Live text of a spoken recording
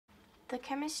The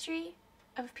Chemistry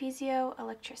of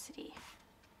Piezoelectricity.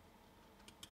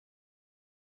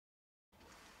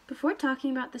 Before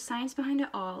talking about the science behind it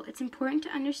all, it's important to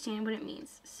understand what it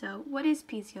means. So, what is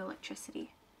piezoelectricity?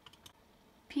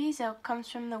 Piezo comes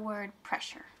from the word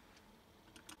pressure.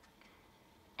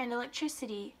 And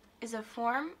electricity is a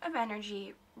form of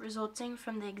energy resulting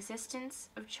from the existence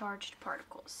of charged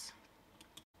particles.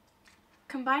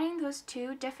 Combining those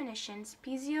two definitions,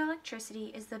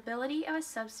 piezoelectricity is the ability of a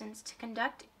substance to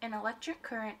conduct an electric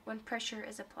current when pressure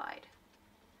is applied.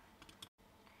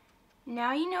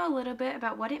 Now you know a little bit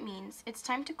about what it means, it's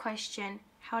time to question,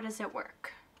 how does it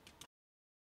work?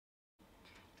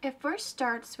 It first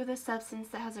starts with a substance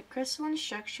that has a crystalline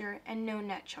structure and no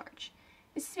net charge.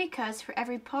 This is because for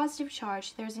every positive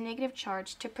charge, there is a negative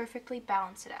charge to perfectly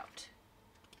balance it out.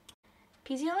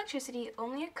 Piezoelectricity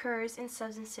only occurs in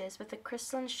substances with a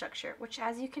crystalline structure, which,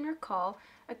 as you can recall,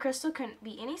 a crystal can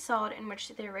be any solid in which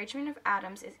the arrangement of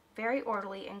atoms is very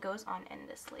orderly and goes on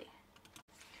endlessly.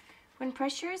 When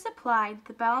pressure is applied,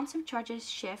 the balance of charges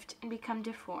shift and become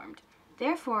deformed.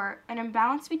 Therefore, an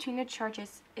imbalance between the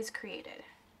charges is created.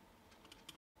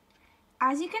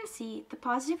 As you can see, the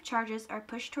positive charges are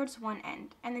pushed towards one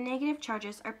end, and the negative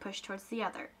charges are pushed towards the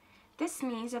other. This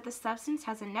means that the substance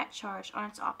has a net charge on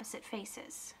its opposite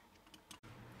faces.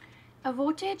 A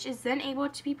voltage is then able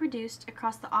to be produced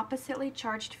across the oppositely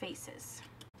charged faces.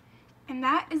 And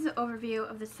that is the overview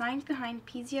of the science behind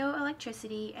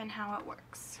piezoelectricity and how it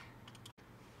works.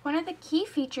 One of the key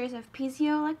features of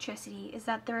piezoelectricity is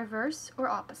that the reverse, or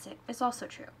opposite, is also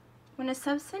true. When a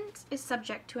substance is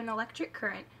subject to an electric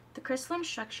current, the crystalline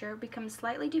structure becomes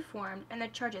slightly deformed and the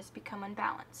charges become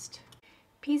unbalanced.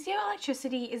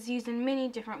 Piezoelectricity is used in many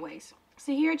different ways,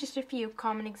 so here are just a few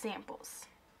common examples.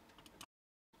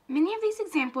 Many of these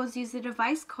examples use a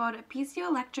device called a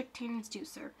piezoelectric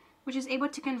transducer, which is able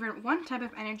to convert one type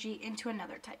of energy into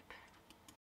another type.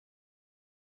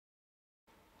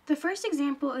 The first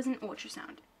example is an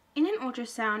ultrasound. In an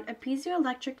ultrasound, a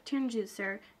piezoelectric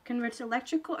transducer converts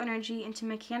electrical energy into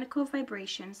mechanical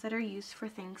vibrations that are used for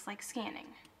things like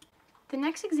scanning. The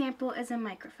next example is a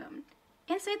microphone.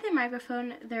 Inside the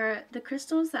microphone, there are the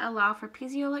crystals that allow for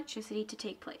piezoelectricity to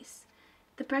take place.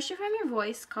 The pressure from your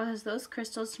voice causes those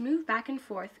crystals to move back and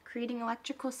forth, creating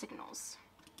electrical signals.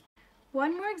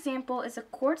 One more example is a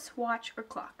quartz watch or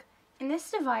clock. In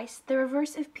this device, the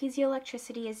reverse of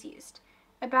piezoelectricity is used.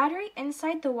 A battery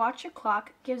inside the watch or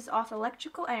clock gives off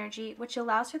electrical energy, which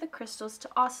allows for the crystals to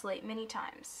oscillate many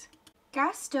times.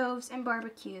 Gas stoves and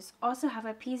barbecues also have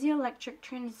a piezoelectric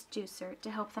transducer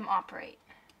to help them operate.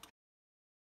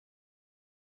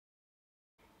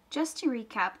 Just to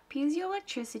recap,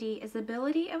 piezoelectricity is the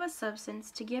ability of a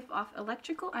substance to give off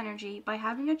electrical energy by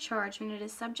having a charge when it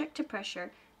is subject to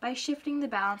pressure by shifting the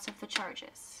balance of the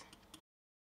charges.